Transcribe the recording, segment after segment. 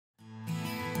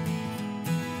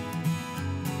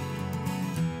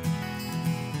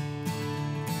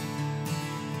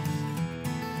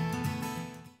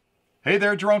Hey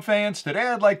there, drone fans. Today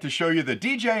I'd like to show you the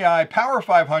DJI Power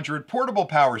 500 portable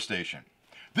power station.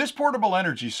 This portable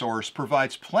energy source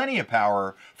provides plenty of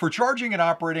power for charging and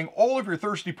operating all of your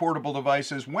thirsty portable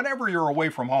devices whenever you're away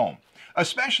from home,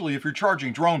 especially if you're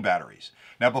charging drone batteries.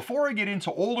 Now, before I get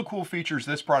into all the cool features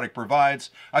this product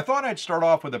provides, I thought I'd start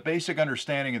off with a basic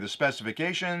understanding of the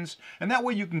specifications, and that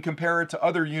way you can compare it to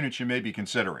other units you may be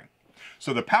considering.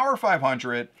 So the Power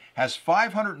 500 has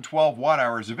 512 watt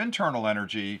hours of internal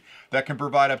energy that can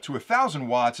provide up to 1,000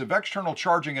 watts of external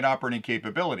charging and operating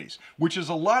capabilities, which is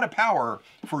a lot of power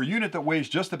for a unit that weighs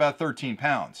just about 13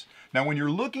 pounds. Now, when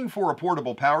you're looking for a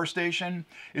portable power station,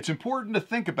 it's important to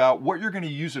think about what you're going to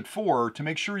use it for to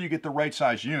make sure you get the right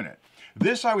size unit.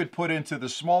 This I would put into the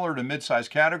smaller to mid-size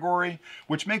category,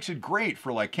 which makes it great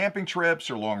for like camping trips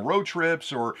or long road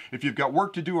trips, or if you've got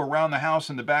work to do around the house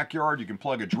in the backyard, you can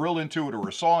plug a drill into it or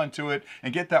a saw into it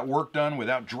and get that work done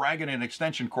without dragging an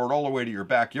extension cord all the way to your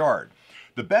backyard.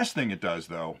 The best thing it does,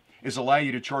 though, is allow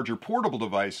you to charge your portable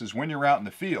devices when you're out in the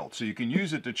field. So you can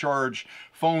use it to charge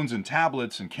phones and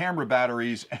tablets and camera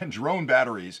batteries and drone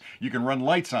batteries. You can run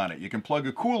lights on it. You can plug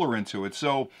a cooler into it.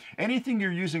 So anything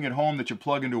you're using at home that you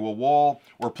plug into a wall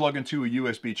or plug into a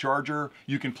USB charger,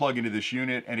 you can plug into this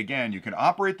unit. And again, you can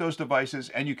operate those devices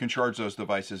and you can charge those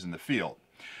devices in the field.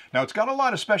 Now, it's got a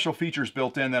lot of special features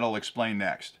built in that I'll explain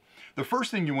next. The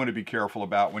first thing you want to be careful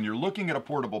about when you're looking at a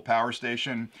portable power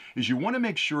station is you want to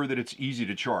make sure that it's easy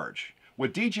to charge.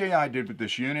 What DJI did with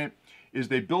this unit is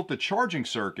they built the charging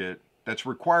circuit that's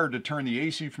required to turn the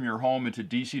AC from your home into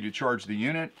DC to charge the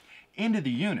unit into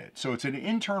the unit. So it's an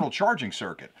internal charging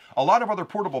circuit. A lot of other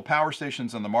portable power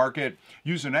stations on the market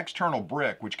use an external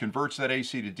brick which converts that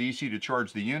AC to DC to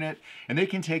charge the unit, and they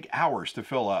can take hours to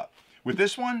fill up. With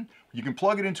this one, you can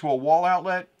plug it into a wall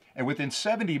outlet, and within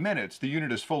 70 minutes, the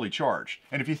unit is fully charged.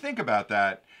 And if you think about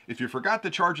that, if you forgot to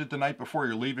charge it the night before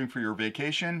you're leaving for your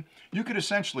vacation, you could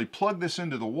essentially plug this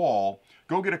into the wall,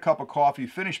 go get a cup of coffee,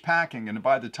 finish packing, and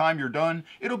by the time you're done,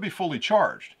 it'll be fully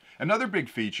charged. Another big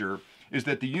feature is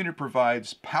that the unit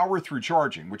provides power through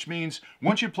charging, which means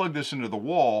once you plug this into the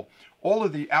wall, all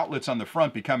of the outlets on the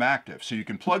front become active. So you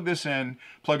can plug this in,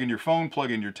 plug in your phone,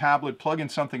 plug in your tablet, plug in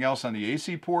something else on the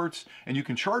AC ports, and you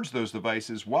can charge those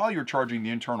devices while you're charging the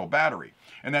internal battery.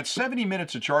 And that 70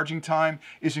 minutes of charging time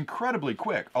is incredibly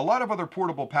quick. A lot of other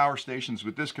portable power stations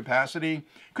with this capacity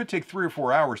could take 3 or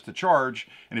 4 hours to charge,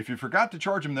 and if you forgot to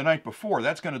charge them the night before,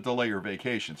 that's going to delay your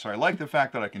vacation. So I like the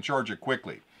fact that I can charge it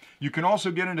quickly. You can also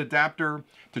get an adapter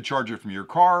to charge it from your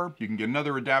car. You can get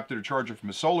another adapter to charge it from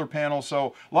a solar panel.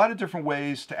 So a lot of different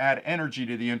ways to add energy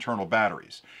to the internal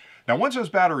batteries. Now, once those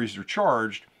batteries are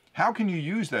charged, how can you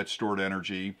use that stored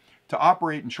energy to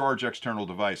operate and charge external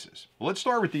devices? Well, let's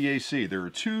start with the AC. There are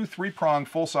two 3-pronged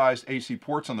full-sized AC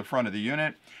ports on the front of the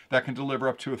unit that can deliver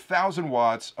up to 1,000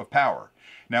 watts of power.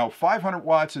 Now, 500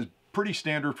 watts is pretty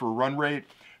standard for a run rate,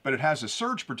 but it has a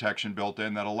surge protection built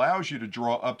in that allows you to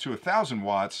draw up to 1,000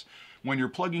 watts when you're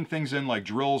plugging things in like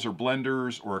drills or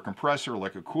blenders or a compressor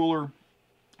like a cooler.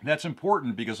 That's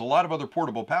important because a lot of other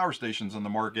portable power stations on the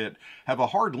market have a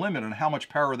hard limit on how much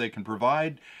power they can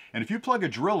provide. And if you plug a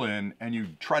drill in and you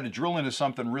try to drill into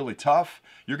something really tough,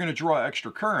 you're going to draw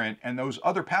extra current, and those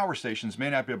other power stations may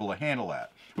not be able to handle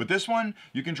that. With this one,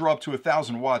 you can draw up to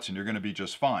 1,000 watts and you're going to be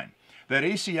just fine. That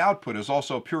AC output is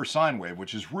also pure sine wave,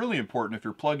 which is really important if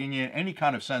you're plugging in any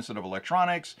kind of sensitive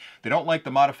electronics. They don't like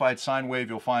the modified sine wave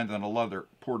you'll find on a lot of other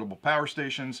portable power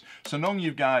stations. So knowing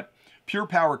you've got pure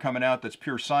power coming out that's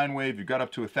pure sine wave, you've got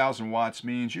up to 1,000 watts,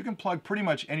 means you can plug pretty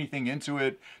much anything into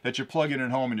it that you plug in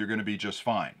at home and you're going to be just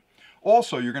fine.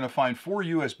 Also, you're going to find 4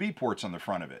 USB ports on the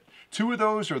front of it. 2 of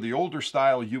those are the older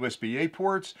style USB-A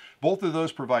ports. Both of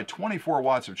those provide 24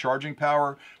 watts of charging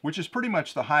power, which is pretty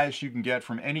much the highest you can get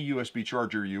from any USB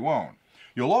charger you own.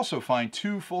 You'll also find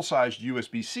 2 full-sized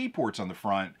USB-C ports on the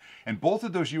front, and both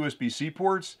of those USB-C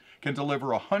ports can deliver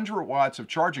 100 watts of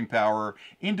charging power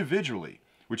individually,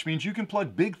 which means you can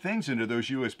plug big things into those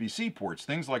USB-C ports,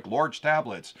 things like large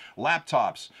tablets,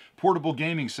 laptops, portable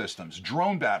gaming systems,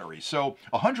 drone batteries. So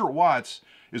 100 watts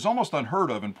is almost unheard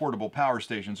of in portable power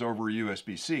stations over a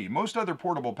USB-C. Most other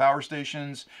portable power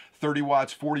stations, 30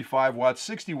 watts, 45 watts,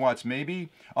 60 watts maybe.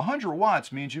 100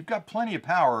 watts means you've got plenty of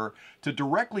power to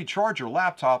directly charge your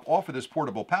laptop off of this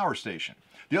portable power station.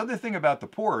 The other thing about the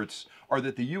ports are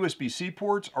that the USB-C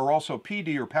ports are also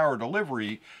PD or power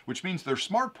delivery, which means they're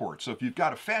smart ports. So if you've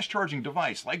got a fast charging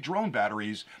device like drone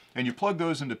batteries and you plug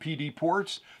those into PD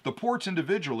ports, the ports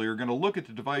individually are going to look at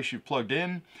the device you've plugged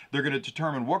in. They're going to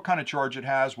determine what kind of charge it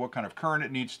has, what kind of current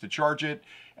it needs to charge it,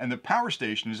 and the power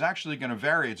station is actually going to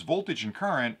vary its voltage and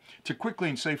current to quickly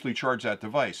and safely charge that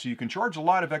device. So you can charge a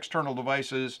lot of external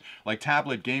devices like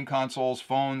tablet, game consoles,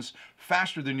 phones,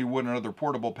 faster than you would on other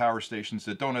portable power stations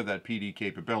that don't have that PD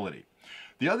capability.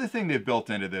 The other thing they've built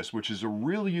into this, which is a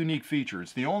really unique feature,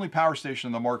 it's the only power station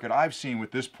in the market I've seen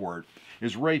with this port,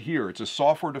 is right here. It's a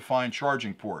software-defined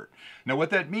charging port. Now what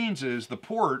that means is the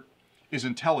port is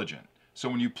intelligent. So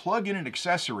when you plug in an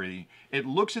accessory, it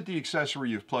looks at the accessory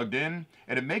you've plugged in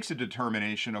and it makes a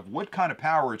determination of what kind of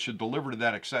power it should deliver to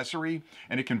that accessory,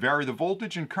 and it can vary the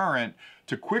voltage and current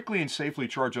to quickly and safely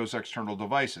charge those external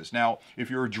devices. Now, if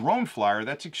you're a drone flyer,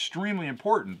 that's extremely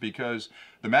important because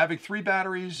the Mavic 3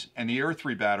 batteries and the Air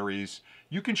 3 batteries,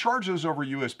 you can charge those over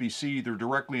USB-C either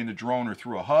directly in the drone or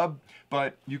through a hub,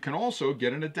 but you can also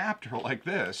get an adapter like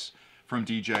this from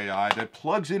DJI that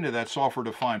plugs into that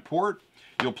software-defined port.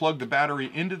 You'll plug the battery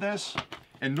into this,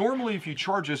 and normally if you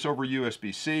charge this over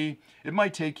USB-C, it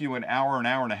might take you an hour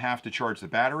and a half to charge the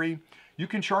battery. You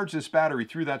can charge this battery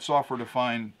through that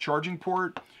software-defined charging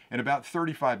port in about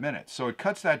 35 minutes. So it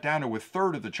cuts that down to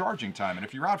 1/3 of the charging time. And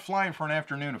if you're out flying for an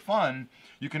afternoon of fun,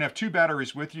 you can have 2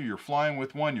 batteries with you. You're flying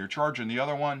with one, you're charging the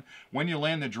other one. When you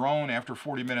land the drone after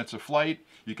 40 minutes of flight,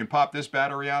 you can pop this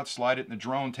battery out, slide it in the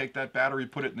drone, take that battery,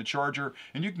 put it in the charger,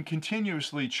 and you can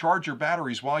continuously charge your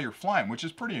batteries while you're flying, which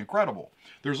is pretty incredible.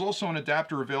 There's also an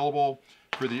adapter available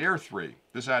for the Air 3.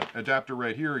 This adapter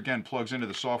right here, again, plugs into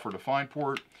the software-defined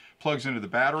port, plugs into the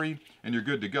battery, and you're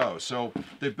good to go. So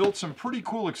they've built some pretty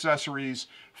cool accessories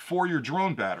for your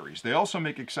drone batteries. They also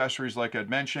make accessories, like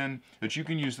I'd mentioned, that you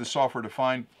can use the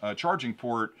software-defined charging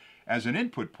port as an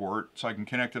input port, so I can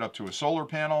connect it up to a solar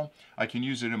panel. I can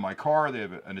use it in my car. They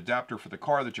have an adapter for the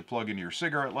car that you plug into your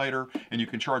cigarette lighter, and you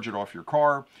can charge it off your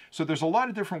car. So there's a lot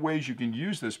of different ways you can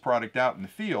use this product out in the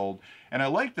field, and I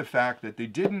like the fact that they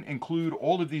didn't include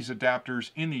all of these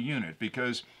adapters in the unit,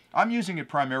 because I'm using it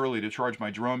primarily to charge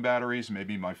my drone batteries,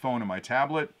 maybe my phone and my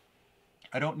tablet.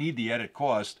 I don't need the added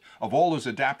cost of all those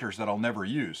adapters that I'll never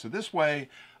use. So this way,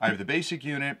 I have the basic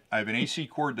unit, I have an AC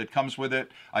cord that comes with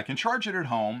it, I can charge it at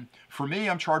home. For me,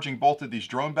 I'm charging both of these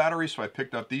drone batteries, so I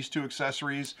picked up these 2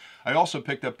 accessories. I also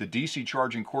picked up the DC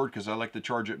charging cord because I like to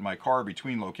charge it in my car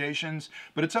between locations,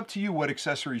 but it's up to you what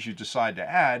accessories you decide to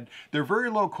add. They're very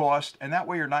low cost, and that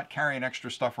way you're not carrying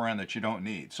extra stuff around that you don't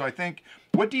need. So I think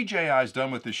what DJI has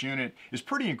done with this unit is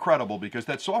pretty incredible, because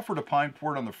that software-defined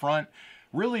port on the front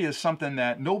really is something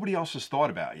that nobody else has thought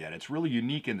about yet. It's really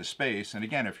unique in the space. And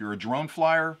again, if you're a drone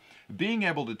flyer, being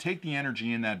able to take the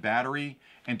energy in that battery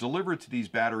and deliver it to these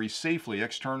batteries safely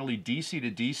externally, DC to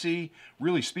DC,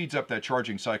 really speeds up that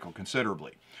charging cycle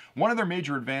considerably. One other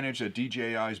major advantage that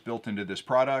DJI has built into this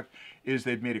product is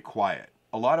they've made it quiet.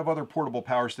 A lot of other portable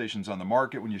power stations on the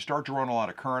market, when you start drawing a lot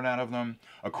of current out of them,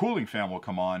 a cooling fan will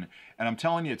come on, and I'm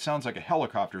telling you, it sounds like a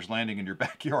helicopter's landing in your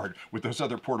backyard with those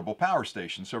other portable power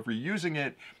stations. So if you're using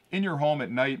it in your home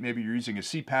at night, maybe you're using a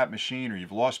CPAP machine or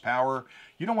you've lost power,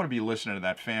 you don't want to be listening to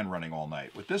that fan running all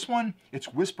night. With this one,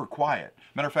 it's whisper quiet.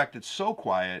 Matter of fact, it's so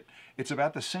quiet, it's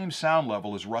about the same sound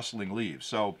level as rustling leaves.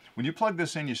 So when you plug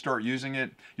this in, you start using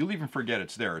it, you'll even forget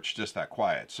it's there. It's just that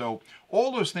quiet. So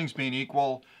all those things being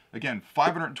equal, again,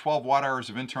 512 watt-hours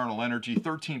of internal energy,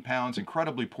 13 pounds,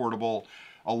 incredibly portable,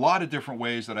 a lot of different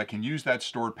ways that I can use that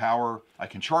stored power. I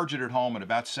can charge it at home in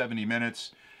about 70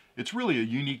 minutes. It's really a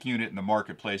unique unit in the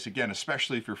marketplace, again,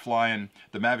 especially if you're flying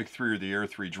the Mavic 3 or the Air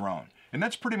 3 drone. And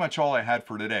that's pretty much all I had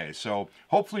for today. So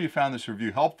hopefully you found this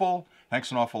review helpful.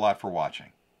 Thanks an awful lot for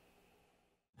watching.